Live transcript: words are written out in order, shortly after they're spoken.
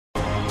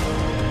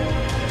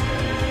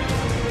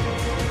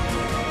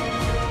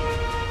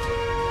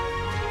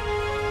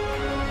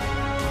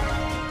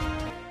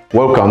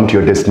Welcome to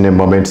your Destiny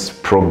Moments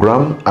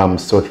program. I'm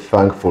so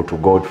thankful to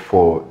God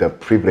for the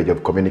privilege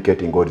of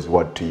communicating God's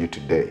word to you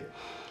today.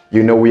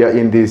 You know, we are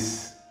in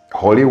this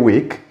Holy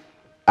Week,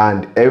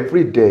 and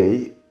every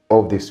day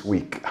of this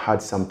week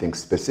had something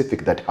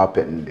specific that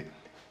happened.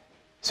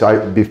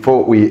 So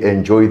before we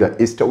enjoy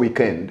the Easter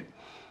weekend,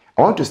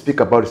 I want to speak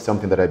about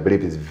something that I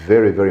believe is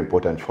very, very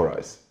important for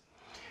us.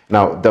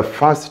 Now, the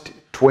first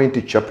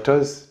 20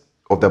 chapters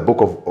of the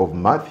book of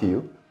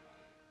Matthew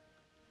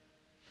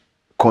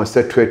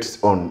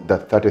concentrates on the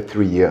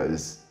 33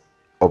 years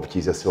of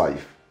Jesus'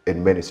 life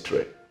and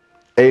ministry.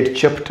 8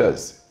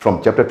 chapters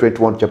from chapter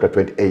 21 to chapter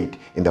 28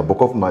 in the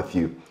book of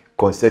Matthew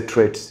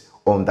concentrates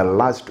on the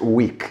last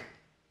week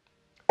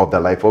of the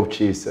life of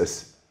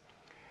Jesus.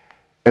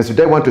 And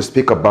today I want to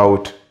speak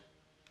about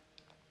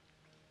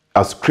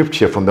a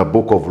scripture from the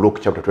book of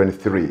Luke chapter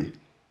 23,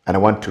 and I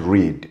want to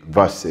read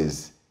verse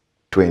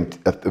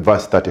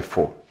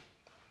 34.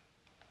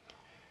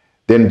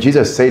 Then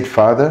Jesus said,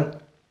 "Father,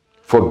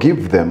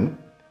 forgive them,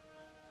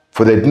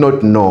 for they do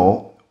not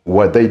know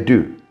what they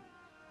do."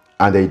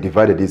 And they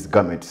divided his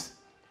garments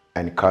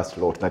and cast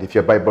lots. Now, if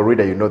you're a Bible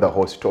reader, you know the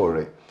whole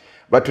story.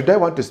 But today I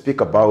want to speak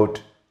about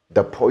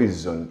the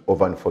poison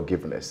of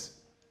unforgiveness.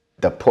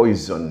 The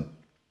poison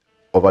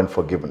of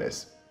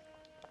unforgiveness.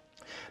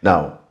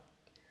 Now,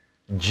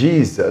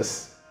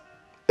 Jesus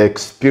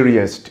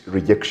experienced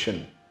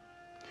rejection.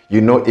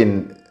 You know,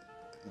 in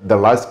the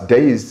last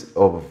days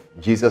of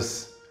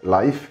Jesus'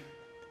 life,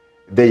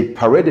 they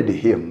paraded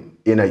him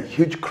in a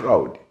huge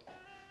crowd,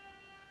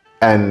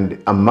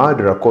 and a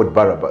murderer called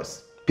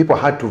Barabbas. People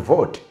had to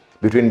vote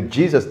between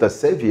Jesus the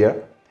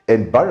Savior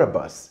and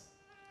Barabbas,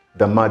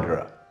 the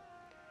murderer.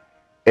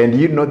 And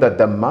you know that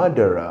the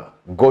murderer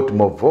got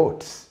more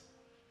votes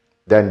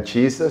than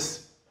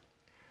Jesus.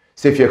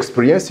 So if you're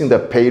experiencing the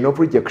pain of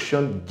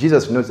rejection,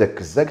 Jesus knows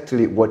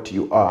exactly what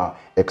you are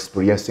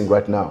experiencing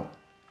right now.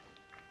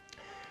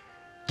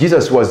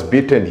 Jesus was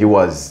beaten, he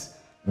was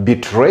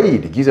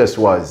betrayed, Jesus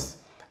was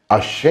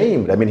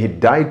ashamed. I mean, he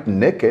died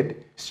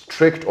naked,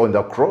 stretched on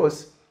the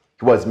cross.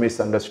 He was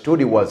misunderstood,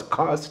 he was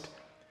cursed.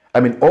 I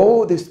mean,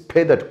 all this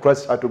pain that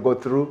Christ had to go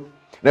through.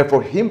 Now,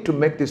 for him to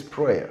make this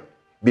prayer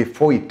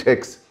before he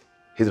takes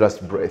his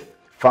last breath,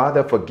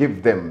 "Father,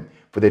 forgive them,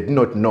 for they do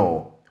not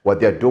know what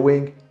they are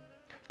doing."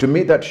 To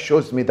me, that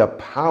shows me the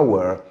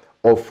power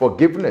of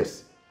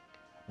forgiveness,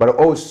 but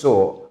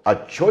also a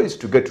choice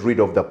to get rid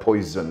of the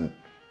poison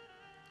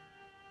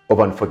of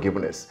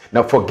unforgiveness.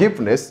 Now,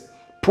 forgiveness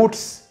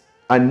puts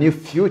a new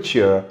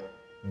future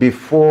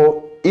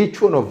before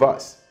each one of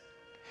us.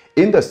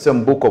 In the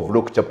same book of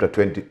Luke chapter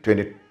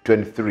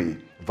 23,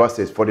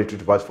 verses 42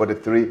 to verse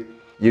 43,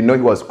 you know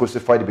he was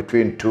crucified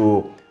between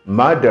two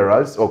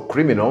murderers or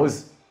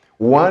criminals.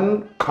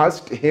 One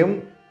cursed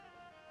him,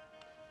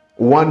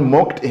 one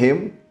mocked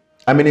him.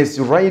 I mean, it's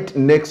right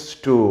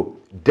next to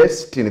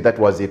destiny that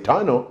was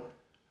eternal,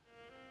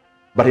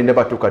 but he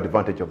never took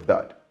advantage of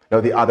that.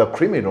 Now the other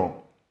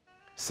criminal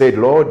said,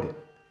 "Lord,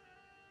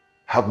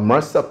 have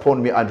mercy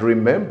upon me and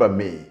remember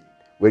me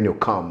when you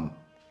come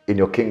in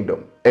your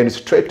kingdom." And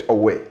straight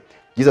away,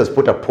 Jesus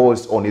put a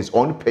pause on his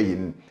own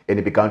pain, and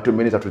he began to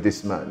minister to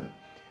this man.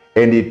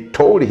 And he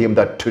told him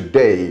that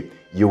today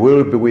you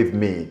will be with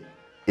me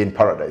in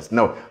paradise.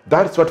 Now,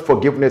 that's what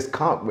forgiveness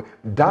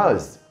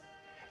does.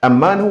 A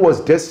man who was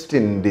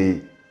destined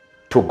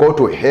to go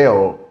to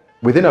hell,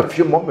 within a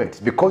few moments,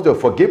 because of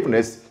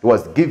forgiveness, he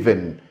was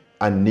given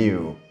a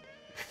new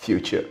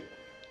future.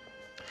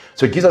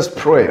 So Jesus'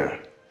 prayer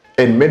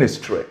and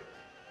ministry,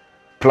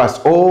 plus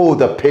all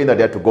the pain that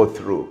they had to go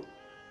through,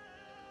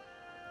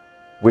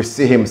 we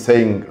see him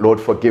saying, "Lord,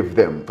 forgive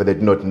them, for they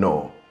do not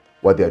know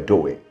what they are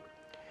doing."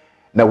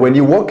 Now, when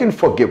you walk in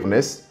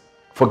forgiveness,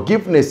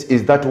 forgiveness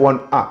is that one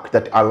act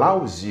that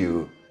allows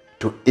you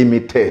to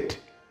imitate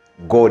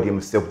God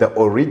himself, the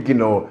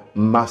original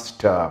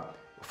master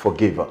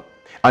forgiver.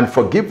 And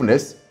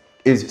forgiveness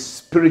is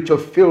spiritual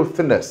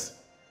filthiness.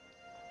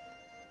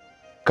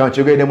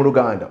 Kanchogende mu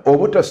Luganda,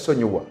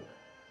 obutasonyiwa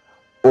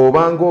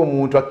obanga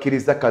omuntu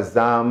akkiriza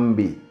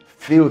kazambi,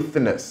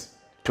 filthiness,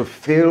 to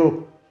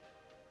fill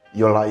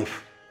your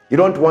life. You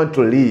don't want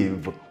to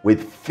live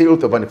with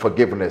filth of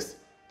unforgiveness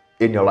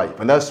in your life.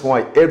 And that's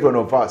why every one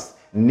of us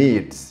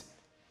needs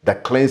the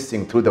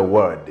cleansing through the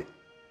word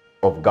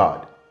of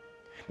God.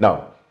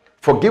 Now,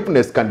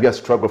 forgiveness can be a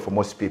struggle for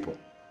most people.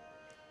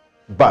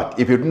 But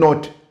if you do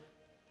not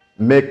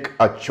make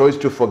a choice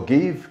to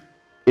forgive,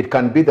 it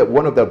can be that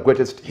one of the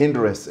greatest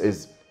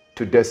hindrances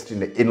to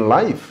destiny in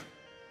life.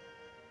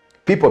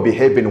 People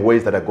behave in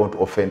ways that are going to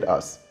offend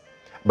us.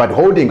 But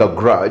holding a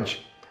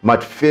grudge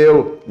might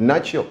feel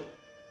natural.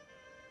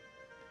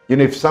 You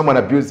know, if someone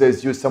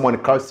abuses you, someone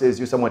curses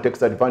you, someone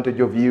takes advantage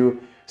of you,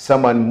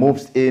 someone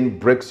moves in,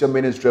 breaks your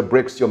ministry,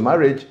 breaks your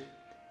marriage,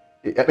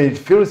 I mean, it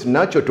feels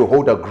natural to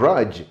hold a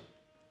grudge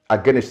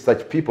against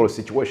such people's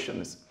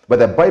situations. But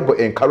the Bible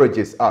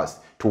encourages us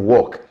to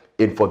walk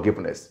in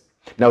forgiveness.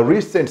 Now,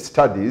 recent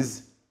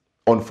studies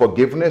on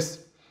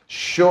forgiveness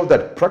show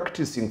that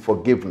practicing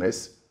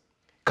forgiveness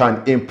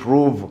can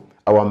improve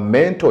our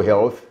mental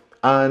health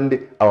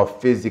and our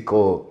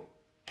physical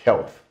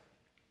health.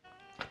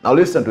 Now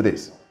listen to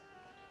this.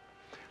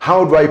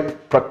 How do I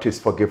practice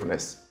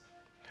forgiveness?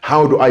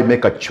 How do I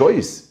make a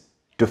choice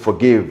to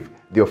forgive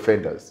the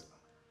offenders?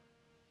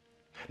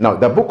 Now,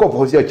 the book of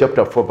Hosea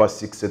chapter 4 verse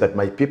 6 says that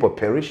my people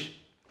perish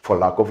for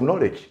lack of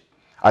knowledge.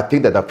 I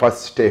think that the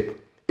first step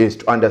is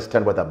to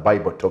understand what the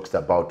Bible talks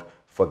about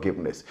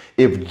forgiveness.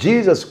 If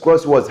Jesus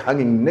Christ was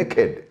hanging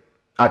naked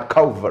at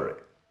Calvary,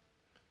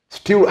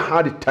 still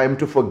had time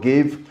to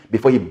forgive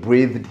before he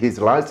breathed his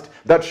last,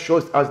 that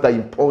shows us the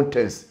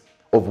importance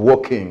of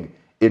walking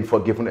in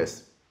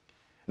forgiveness.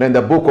 Now in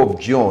the book of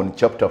John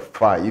chapter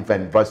 5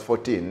 and verse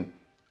 14,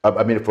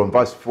 from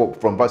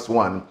verse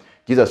 1,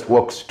 Jesus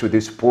walks to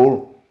this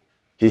pool.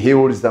 He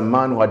heals the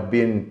man who had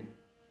been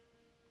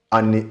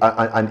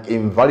an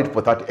invalid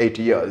for 38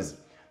 years.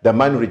 The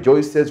man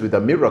rejoices with the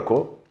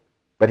miracle,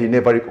 but he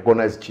never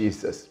recognized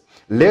Jesus.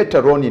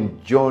 Later on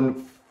in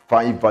John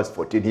 5 verse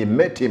 14, he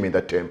met him in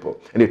the temple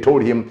and he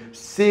told him,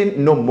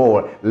 sin no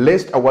more,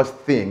 lest a worse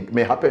thing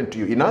may happen to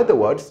you. In other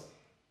words,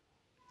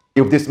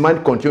 if this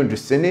man continued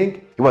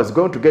sinning, he was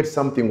going to get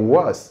something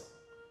worse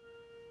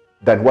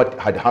than what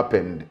had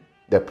happened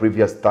the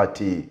previous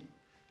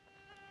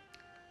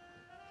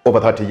over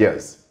 30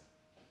 years.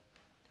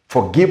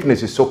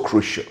 Forgiveness is so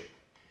crucial.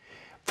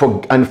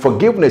 And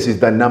forgiveness is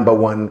the number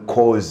one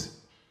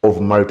cause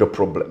of marital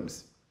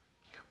problems.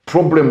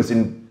 Problems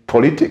in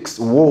politics,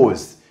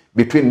 wars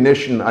between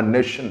nation and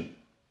nation.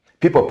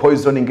 People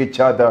poisoning each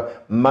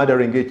other,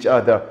 murdering each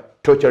other,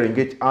 torturing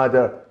each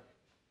other,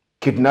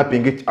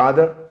 kidnapping each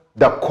other.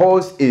 The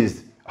cause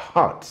is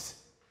hearts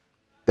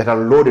that are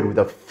loaded with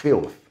the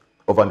filth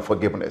of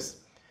unforgiveness.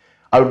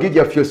 I'll give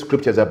you a few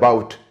scriptures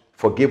about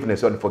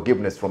forgiveness and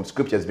unforgiveness from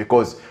scriptures,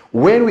 because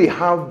when we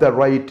have the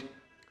right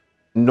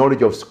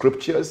knowledge of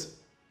scriptures,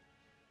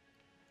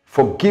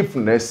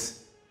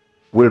 forgiveness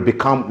will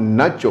become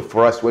natural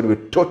for us when we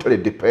totally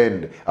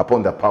depend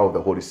upon the power of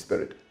the Holy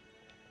Spirit.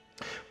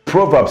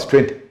 Proverbs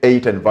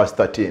 28 and verse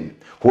 13.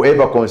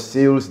 Whoever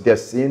conceals their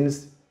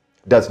sins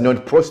does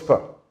not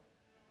prosper.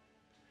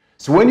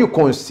 So when you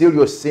conceal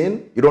your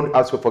sin, you don't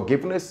ask for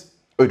forgiveness,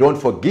 or you don't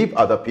forgive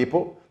other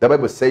people, the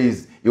Bible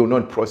says you will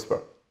not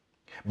prosper.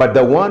 But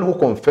the one who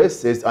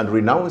confesses and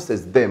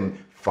renounces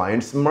them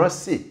finds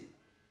mercy.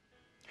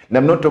 Now,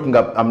 I'm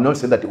not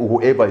saying that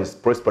whoever is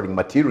prospering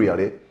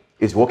materially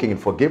is walking in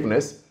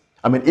forgiveness.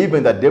 I mean,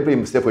 even the devil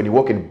himself, when you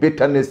walk in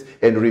bitterness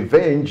and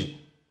revenge,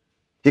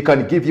 he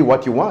can give you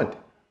what you want.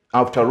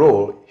 After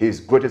all, his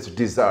greatest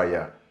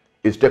desire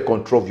is to take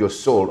control of your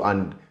soul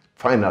and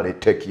finally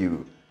take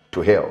you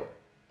to hell.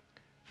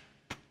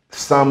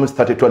 Psalms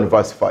 32 and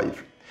verse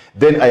 5.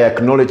 Then I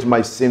acknowledged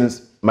my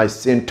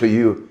sin to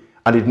you,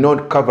 and did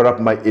not cover up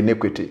my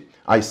iniquity.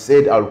 I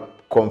said, I'll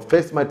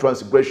confess my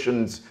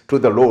transgressions to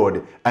the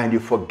Lord, and you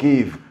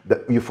forgave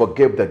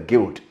the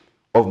guilt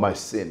of my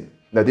sin.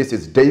 Now this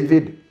is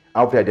David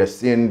after he had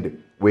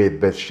sinned with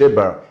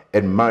Bathsheba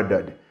and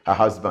murdered her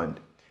husband.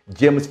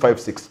 James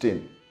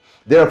 5:16.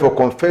 Therefore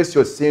confess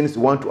your sins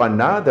one to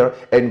another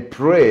and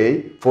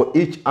pray for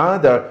each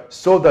other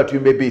so that you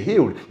may be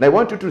healed. Now I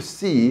want you to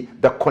see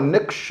the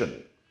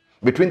connection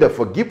between the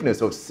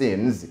forgiveness of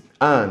sins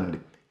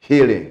and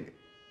healing.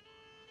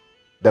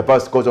 The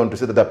verse goes on to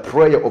say that the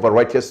prayer of a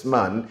righteous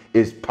man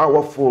is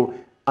powerful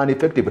and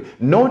effective.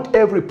 Not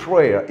every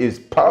prayer is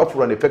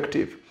powerful and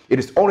effective. It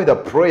is only the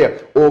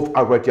prayer of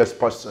a righteous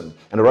person.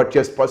 And a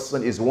righteous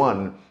person is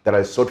one that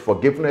has sought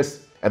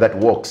forgiveness and that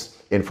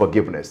walks in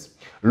forgiveness.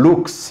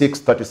 Luke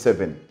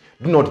 6:37.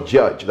 Do not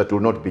judge that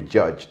will not be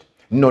judged.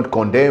 Do not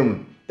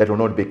condemn that will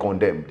not be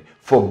condemned.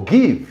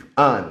 Forgive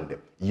and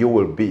you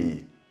will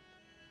be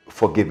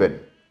forgiven.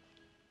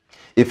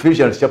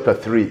 Ephesians chapter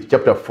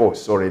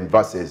 4, in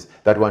verses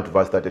 31 to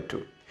verse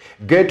 32.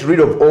 Get rid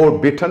of all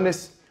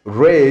bitterness,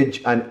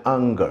 rage, and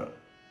anger.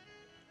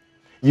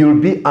 You'll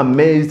be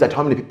amazed at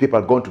how many people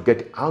are going to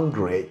get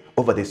angry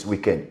over this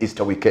weekend,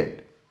 Easter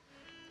weekend.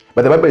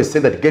 But the Bible is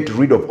saying that get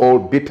rid of all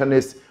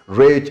bitterness,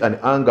 rage, and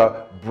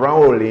anger,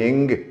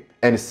 brawling,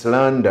 and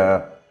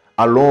slander,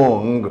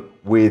 along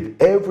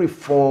with every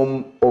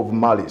form of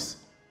malice.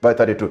 Verse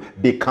 32.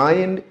 Be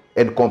kind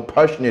and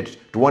compassionate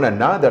to one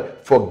another,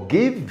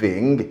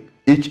 forgiving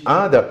each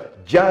other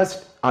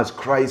just as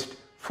Christ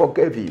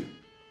forgave you.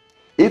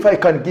 If I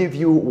can give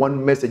you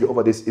one message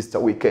over this Easter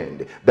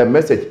weekend, the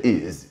message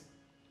is,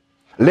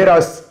 let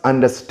us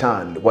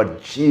understand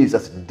what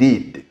Jesus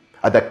did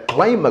at the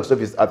climax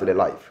of his earthly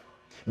life,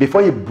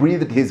 before he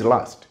breathed his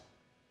last.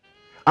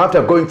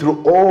 After going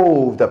through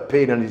all the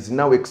pain, and is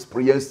now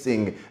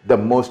experiencing the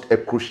most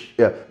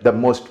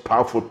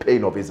powerful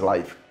pain of his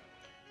life,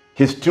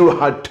 he still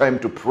had time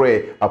to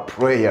pray a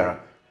prayer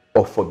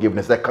of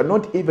forgiveness. I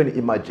cannot even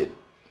imagine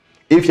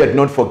if he had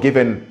not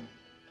forgiven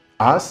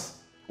us,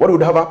 what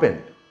would have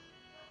happened?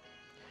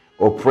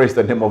 Oh, praise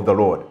the name of the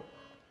Lord.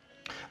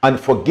 And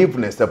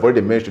forgiveness, I've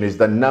already mentioned, is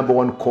the number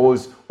one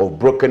cause of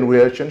broken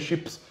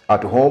relationships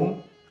at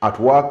home, at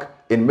work,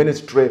 in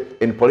ministry,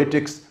 in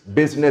politics,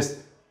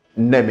 business,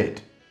 name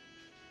it.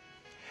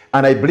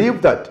 And I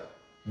believe that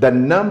the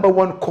number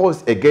one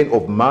cause again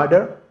of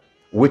murder,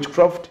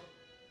 witchcraft,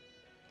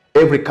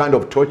 every kind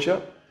of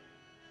torture,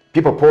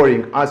 people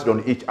pouring acid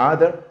on each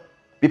other,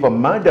 people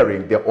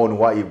murdering their own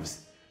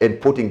wives and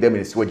putting them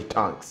in sewage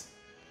tanks.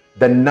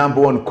 The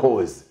number one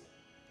cause,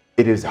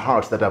 it is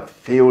hearts that are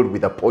filled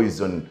with the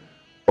poison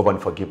of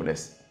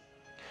unforgiveness.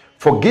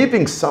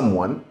 Forgiving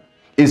someone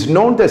is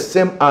not the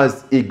same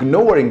as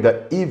ignoring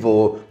the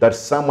evil that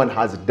someone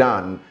has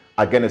done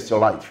against your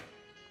life.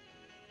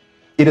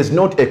 It is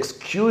not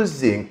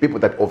excusing people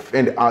that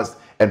offend us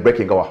and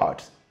breaking our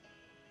hearts.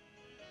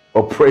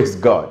 Oh, praise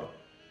God.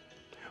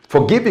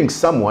 Forgiving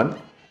someone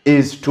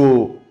is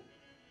to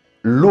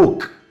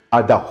look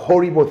at the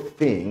horrible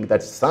thing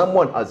that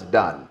someone has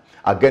done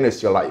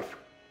against your life,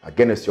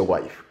 against your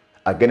wife,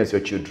 against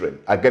your children,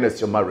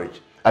 against your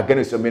marriage,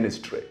 against your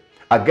ministry,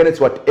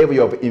 against whatever you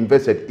have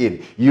invested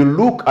in. You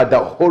look at the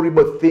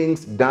horrible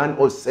things done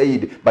or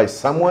said by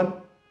someone,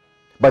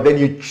 but then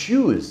you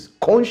choose,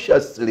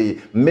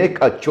 consciously make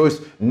a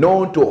choice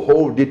not to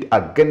hold it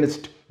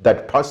against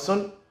that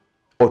person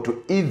or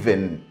to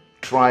even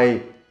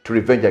try to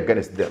revenge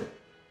against them.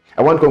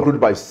 I want to conclude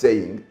by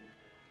saying,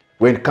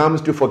 when it comes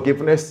to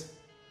forgiveness,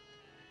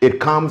 it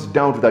comes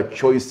down to the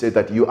choices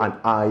that you and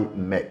I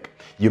make.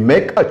 You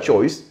make a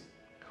choice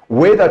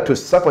whether to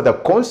suffer the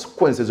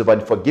consequences of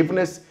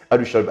unforgiveness, as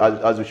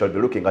we shall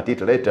be looking at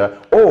it later,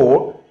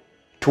 or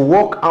to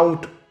walk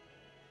out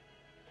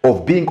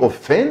of being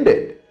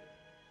offended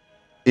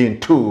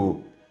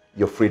into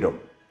your freedom.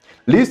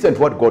 Listen to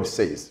what God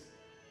says.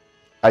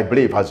 I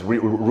believe as we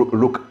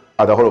look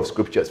at the whole of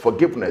scriptures,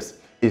 forgiveness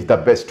is the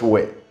best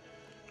way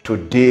to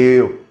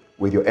deal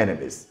with your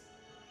enemies.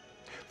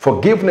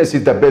 Forgiveness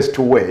is the best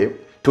way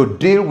to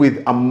deal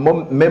with a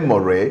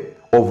memory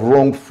of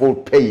wrongful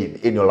pain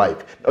in your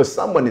life. Now,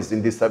 someone is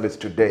in this service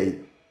today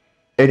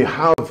and you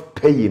have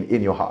pain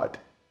in your heart.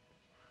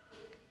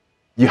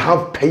 You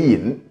have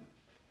pain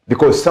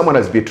because someone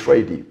has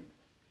betrayed you.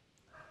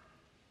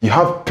 You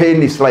have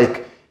pain, it's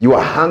like you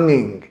are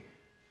hanging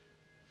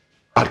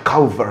at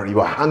Calvary, you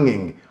are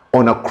hanging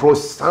on a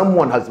cross.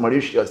 Someone has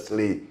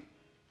maliciously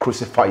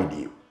crucified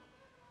you.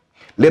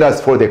 Let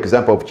us follow the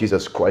example of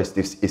Jesus Christ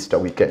this Easter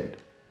weekend.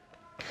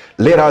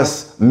 Let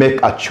us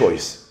make a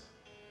choice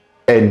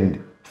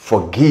and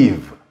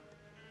forgive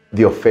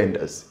the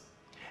offenders.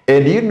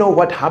 And you know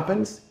what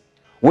happens?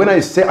 When I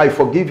say I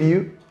forgive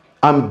you,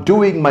 I'm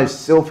doing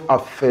myself a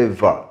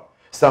favor.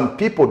 Some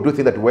people do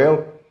think that,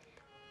 well,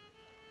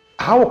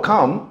 how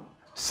come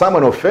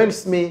someone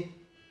offends me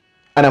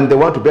and I'm the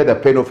one to bear the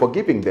pain of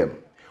forgiving them?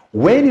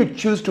 When you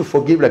choose to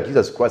forgive like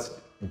Jesus Christ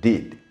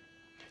did,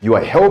 you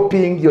are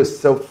helping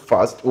yourself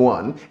first,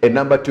 one, and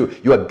number two,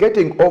 you are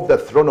getting off the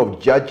throne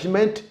of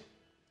judgment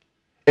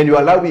and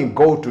you're allowing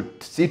God to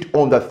sit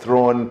on the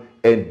throne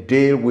and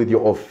deal with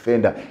your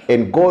offender.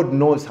 And God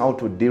knows how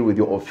to deal with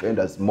your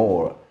offenders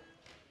more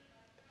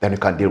than you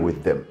can deal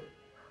with them.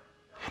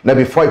 Now,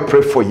 before I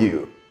pray for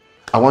you,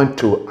 I want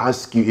to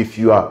ask you, if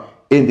you are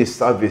in this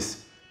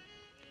service,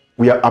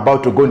 we are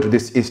about to go into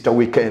this Easter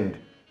weekend,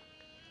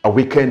 a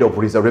weekend of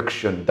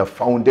resurrection, the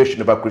foundation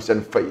of our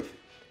Christian faith.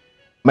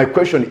 My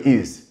question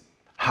is,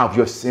 have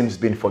your sins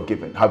been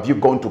forgiven? Have you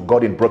gone to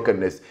God in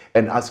brokenness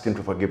and asked Him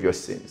to forgive your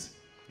sins?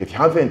 If you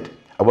haven't,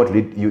 I want to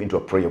lead you into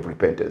a prayer of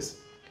repentance.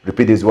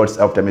 Repeat these words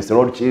after me. Say,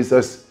 Lord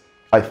Jesus,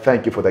 I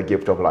thank you for the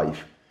gift of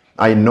life.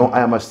 I know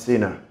I am a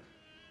sinner,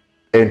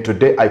 and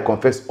today I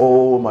confess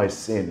all my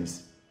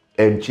sins.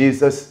 And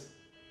Jesus,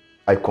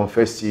 I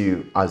confess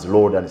you as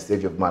Lord and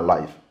Savior of my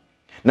life.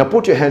 Now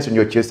put your hands on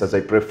your chest as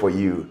I pray for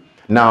you.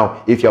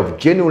 Now, if you have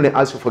genuinely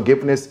asked for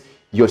forgiveness,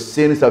 your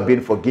sins have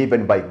been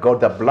forgiven by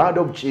God. The blood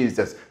of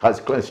Jesus has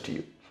cleansed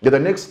you. Now, the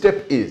next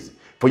step is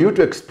for you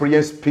to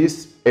experience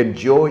peace and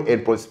joy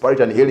and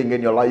prosperity and healing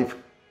in your life.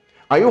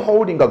 Are you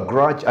holding a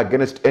grudge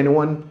against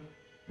anyone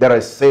that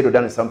has said or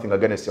done something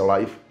against your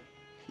life?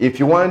 If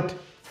you want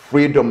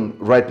freedom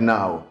right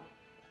now,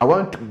 I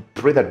want to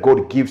pray that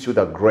God gives you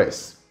the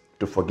grace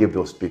to forgive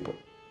those people.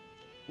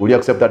 Will you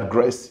accept that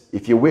grace?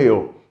 If you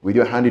will, with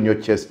your hand in your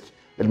chest,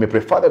 let me pray.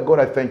 Father God,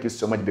 I thank you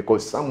so much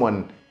because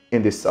someone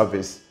in this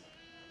service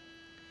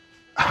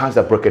has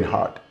a broken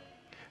heart.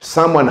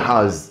 Someone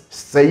has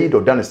said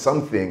or done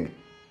something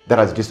that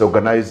has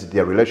disorganized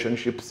their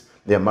relationships,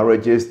 their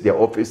marriages, their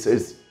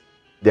offices,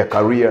 their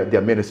career,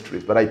 their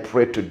ministries. But I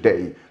pray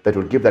today that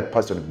will give that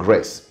person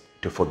grace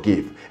to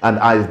forgive. And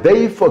as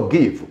they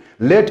forgive,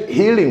 let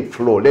healing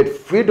flow, let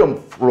freedom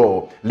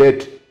flow,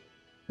 let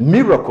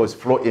miracles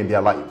flow in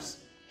their lives.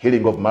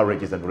 Healing of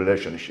marriages and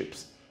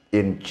relationships.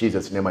 In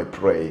Jesus' name I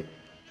pray.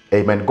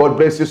 Amen. God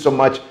bless you so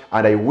much,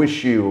 and I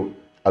wish you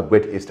a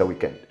great Easter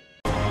weekend.